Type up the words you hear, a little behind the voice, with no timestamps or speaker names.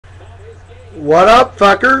What up,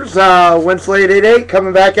 fuckers? Mailday808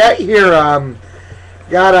 coming back at you here.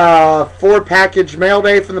 Got a 4-package mail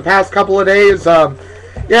day from the past couple of days. Yeah,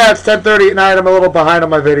 it's 10:30 at night. I'm a little behind on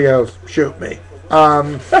my videos. Shoot me.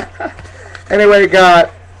 Anyway,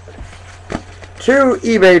 got 2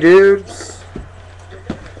 eBay dudes.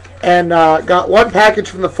 And got 1 package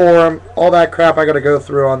from the forum. All that crap I got to go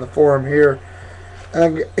through on the forum here.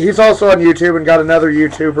 And he's also on YouTube and got another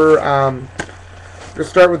YouTuber. Just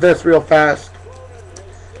start with this real fast.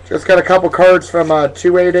 Just got a couple cards from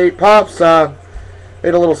 288 Pops.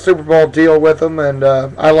 Made a little Super Bowl deal with him, and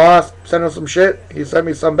I lost. Sent him some shit. He sent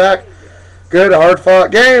me some back. Good, hard-fought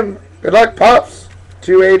game. Good luck, Pops.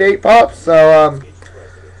 288 Pops. So,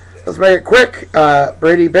 let's make it quick.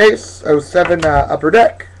 Brady base, 07 upper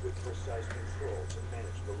deck.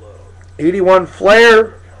 81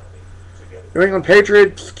 Flair. New England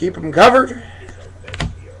Patriots, keep them covered.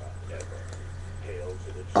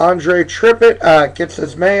 Andre Trippett gets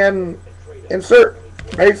his man insert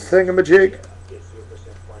base thingamajig.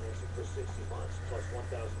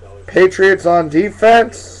 Patriots on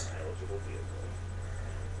defense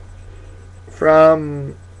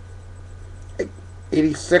from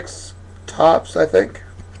 86 tops, I think.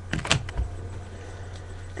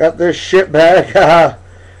 Got this shit bag.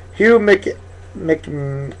 Hugh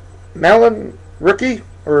McMillan rookie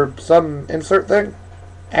or some insert thing.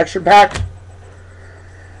 Action packed.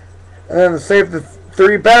 And then save the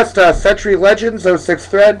 3 best. Century Legends, 06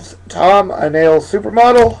 Threads, Tom, I nail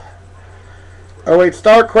Supermodel. 08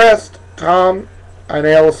 Starcrest, Tom, I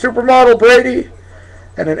nail a Supermodel, Brady.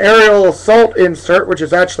 And an Aerial Assault insert, which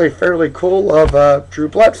is actually fairly cool, of Drew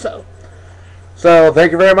Bledsoe. So,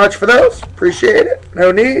 thank you very much for those. Appreciate it.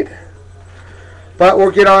 No need. But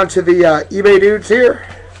we'll get on to the eBay dudes here.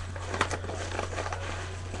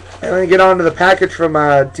 And then get on to the package from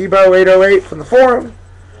Dbo808 from the forum.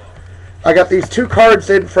 I got these 2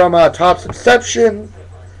 cards in from Topps Inception.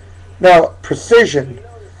 Now, Precision.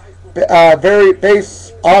 Very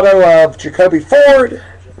base auto of Jacoby Ford.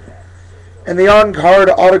 And the on-card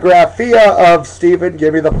autographia of Steven,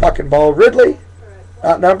 give me the fucking ball, Ridley.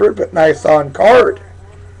 Not numbered, but nice on-card.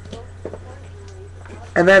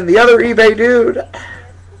 And then the other eBay dude.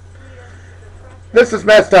 This is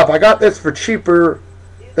messed up. I got this for cheaper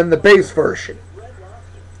than the base version.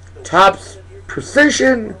 Topps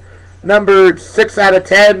Precision. Numbered 6 out of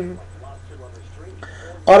 10.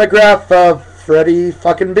 Autograph of Freddie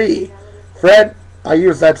fucking B. Fred, I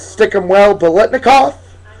use that Stickum Well Biletnikoff.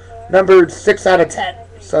 Numbered 6 out of 10.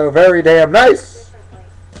 So very damn nice.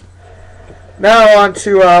 Now on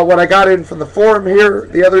to what I got in from the forum here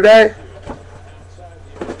the other day.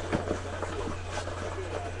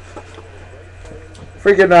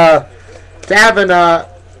 Freaking Davin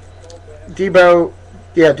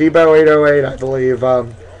Dbo808, I believe.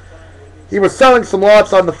 He was selling some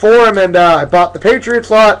lots on the forum, and I bought the Patriots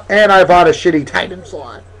lot, and I bought a shitty Titans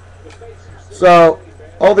lot. So,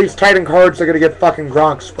 all these Titan cards are going to get fucking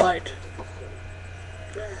Gronk spiked.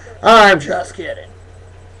 I'm just kidding.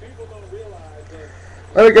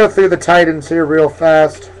 Let me go through the Titans here real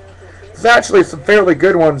fast. There's actually some fairly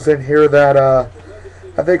good ones in here that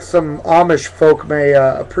I think some Amish folk may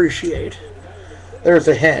appreciate. There's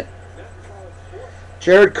a hint.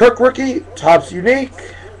 Jared Cook rookie, Topps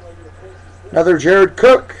Unique. Another Jared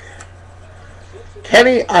Cook.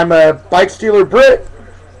 Kenny, I'm a bike stealer Brit.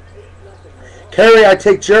 Kerry, I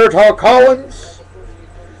take Jared Hall Collins.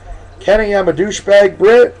 Kenny, I'm a douchebag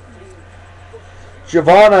Brit.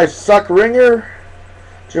 Javon, I suck ringer.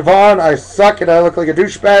 Javon, I suck and I look like a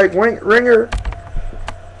douchebag ringer.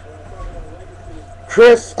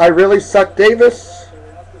 Chris, I really suck Davis.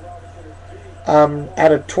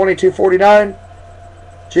 At a 22.49.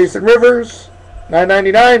 Jason Rivers,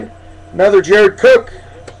 $9.99. Another Jared Cook.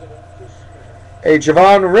 A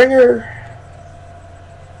Javon Ringer.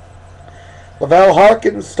 Lavelle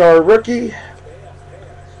Hawkins, star rookie.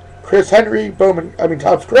 Chris Henry,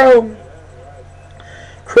 Topps Chrome.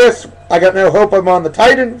 Chris, I got no hope I'm on the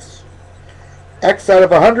Titans. X out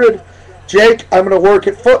of 100. Jake, I'm going to work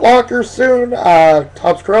at Foot Locker soon.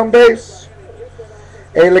 Topps Chrome base.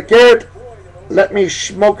 A LeGarrette, let me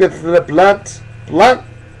smoke the blunt.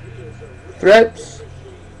 Threads.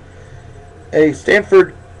 A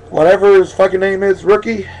Stanford, whatever his fucking name is,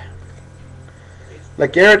 rookie.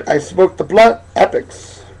 LeGarrette, I smoked the blunt.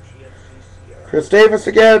 Epics. Chris Davis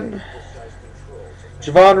again.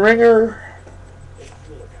 Javon Ringer.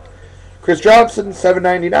 Chris Johnson,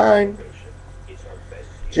 $7.99.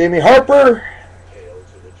 Jamie Harper.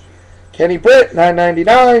 Kenny Britt,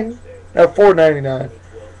 $9.99. No, $4.99.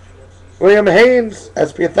 William Haynes,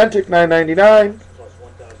 SP Authentic, $9.99.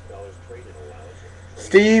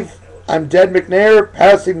 Steve I'm Dead McNair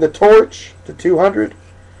passing the torch to 200.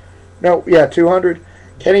 No, yeah, 200.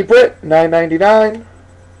 Kenny Britt, 999.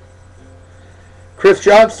 Chris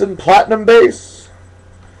Johnson, platinum base.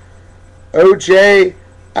 OJ,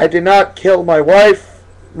 I did not kill my wife.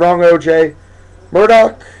 Wrong OJ.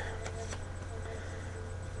 Murdoch.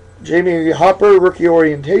 Jamie Hopper, rookie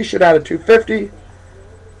orientation out of 250.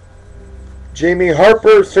 Jamie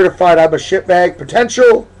Harper, certified I'm a shitbag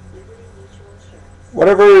potential.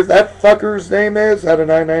 Whatever that fucker's name is, out of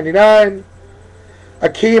 999.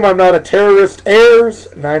 Akeem, I'm not a terrorist, heirs,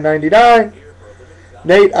 999.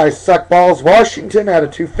 Nate, I suck balls, Washington, out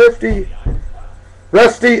of 250.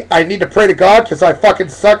 Rusty, I need to pray to God because I fucking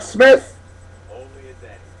suck, Smith.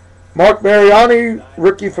 Mark Mariani,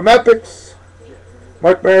 rookie from Epics.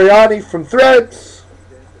 Mark Mariani from Threads.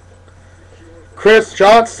 Chris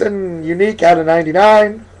Johnson, unique, out of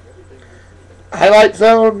 99. Highlight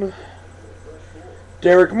Zone.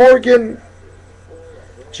 Derek Morgan.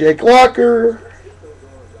 Jake Locker.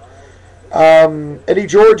 Eddie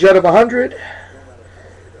George, out of 100.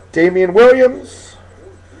 Damian Williams.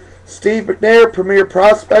 Steve McNair, Premier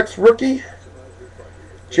Prospects rookie.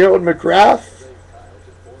 Gerald McGrath.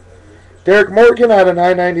 Derek Morgan, out of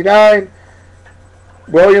 999.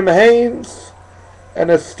 William Haynes. And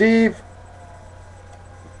a Steve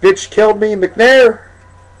Bitch Killed Me McNair.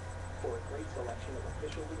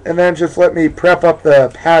 And then just let me prep up the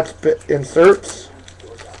Pats inserts.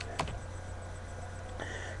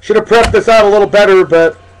 Should have prepped this out a little better,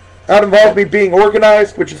 but that involved me being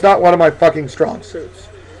organized, which is not one of my fucking strong suits.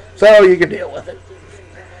 So you can deal with it.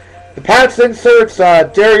 The Pats inserts,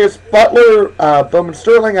 Darius Butler, Bowman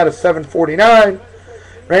Sterling out of 749.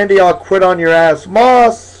 Randy, I'll quit on your ass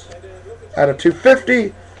Moss out of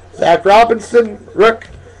 250. Zach Robinson, Rook.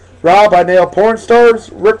 Rob, I nail porn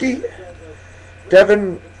stars, rookie.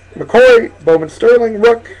 Devin McCoy, Bowman Sterling,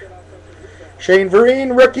 Rook. Shane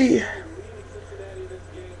Vereen, rookie.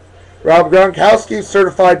 Rob Gronkowski,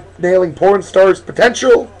 certified nailing porn stars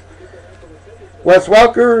potential. Wes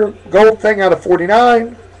Welker, gold thing out of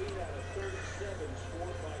 49.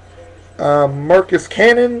 Marcus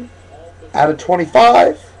Cannon out of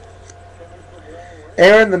 25.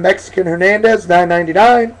 Aaron, the Mexican Hernandez,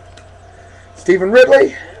 999. Stephen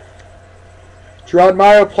Ridley. Gerard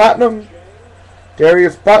Mayo, platinum.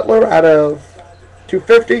 Darius Butler out of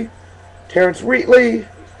 250. Terrence Wheatley.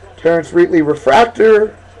 Terrence Wheatley,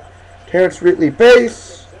 refractor. Terrence Wheatley,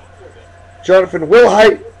 base. Jonathan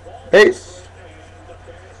Wilhite, base.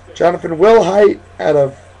 Jonathan Wilhite out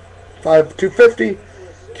of 250.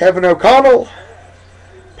 Kevin O'Connell.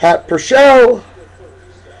 Pat Purcell.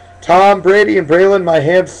 Tom Brady and Braylon, my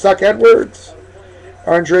hands suck Edwards.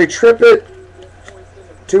 Andre Trippett,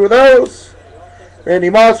 2 of those.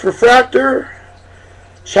 Randy Moss, refractor.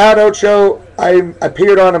 Chad Ocho, I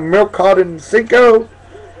appeared on a milk carton Cinco.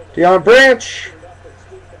 Deion Branch.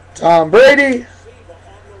 Tom Brady.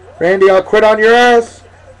 Randy, I'll quit on your ass.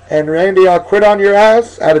 And Randy, I'll quit on your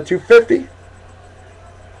ass out of 250.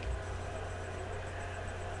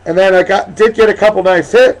 And then I did get a couple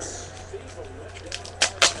nice hits.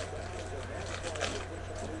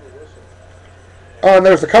 Oh, and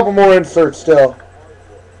there's a couple more inserts still.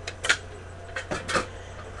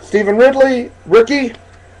 Stephen Ridley, rookie.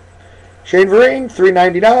 Shane Vereen,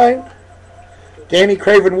 399. Danny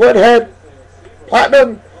Craven Woodhead,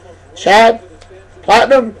 platinum. Chad,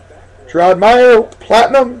 platinum. Gerard Mayo,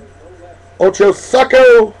 platinum. Ocho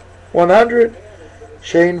Succo, 100.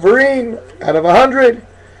 Shane Vereen, out of 100.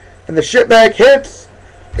 And the shitbag hits.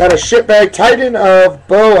 Got a shitbag Titan of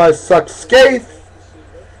Bo I Suck Skaith.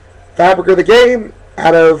 Fabric of the Game,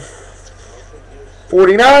 out of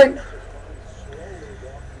 49.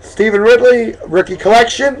 Stephen Ridley, rookie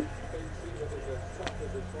collection.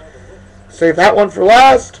 Save that one for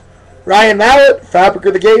last. Ryan Mallett, Fabric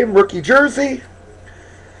of the Game, rookie jersey.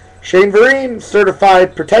 Shane Vereen,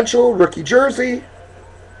 certified potential, rookie jersey.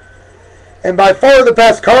 And by far the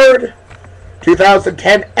best card,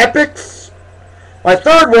 2010 Epics. My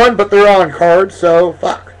third one, but they're on card, so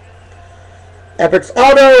fuck. Epics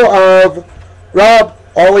auto of Rob,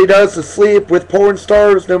 all he does is sleep with porn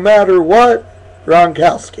stars no matter what,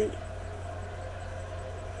 Gronkowski.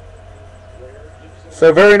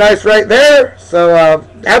 So very nice right there. So,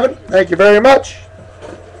 Evan, thank you very much.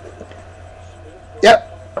 Yep.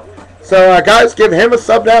 So, guys, give him a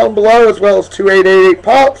sub down below as well as 2888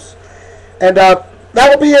 Pops. And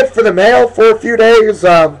that'll be it for the mail for a few days.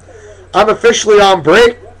 I'm officially on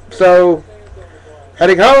break, so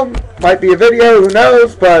heading home. Might be a video, who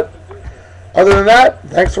knows. But other than that,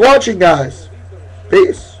 thanks for watching, guys.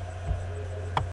 Peace.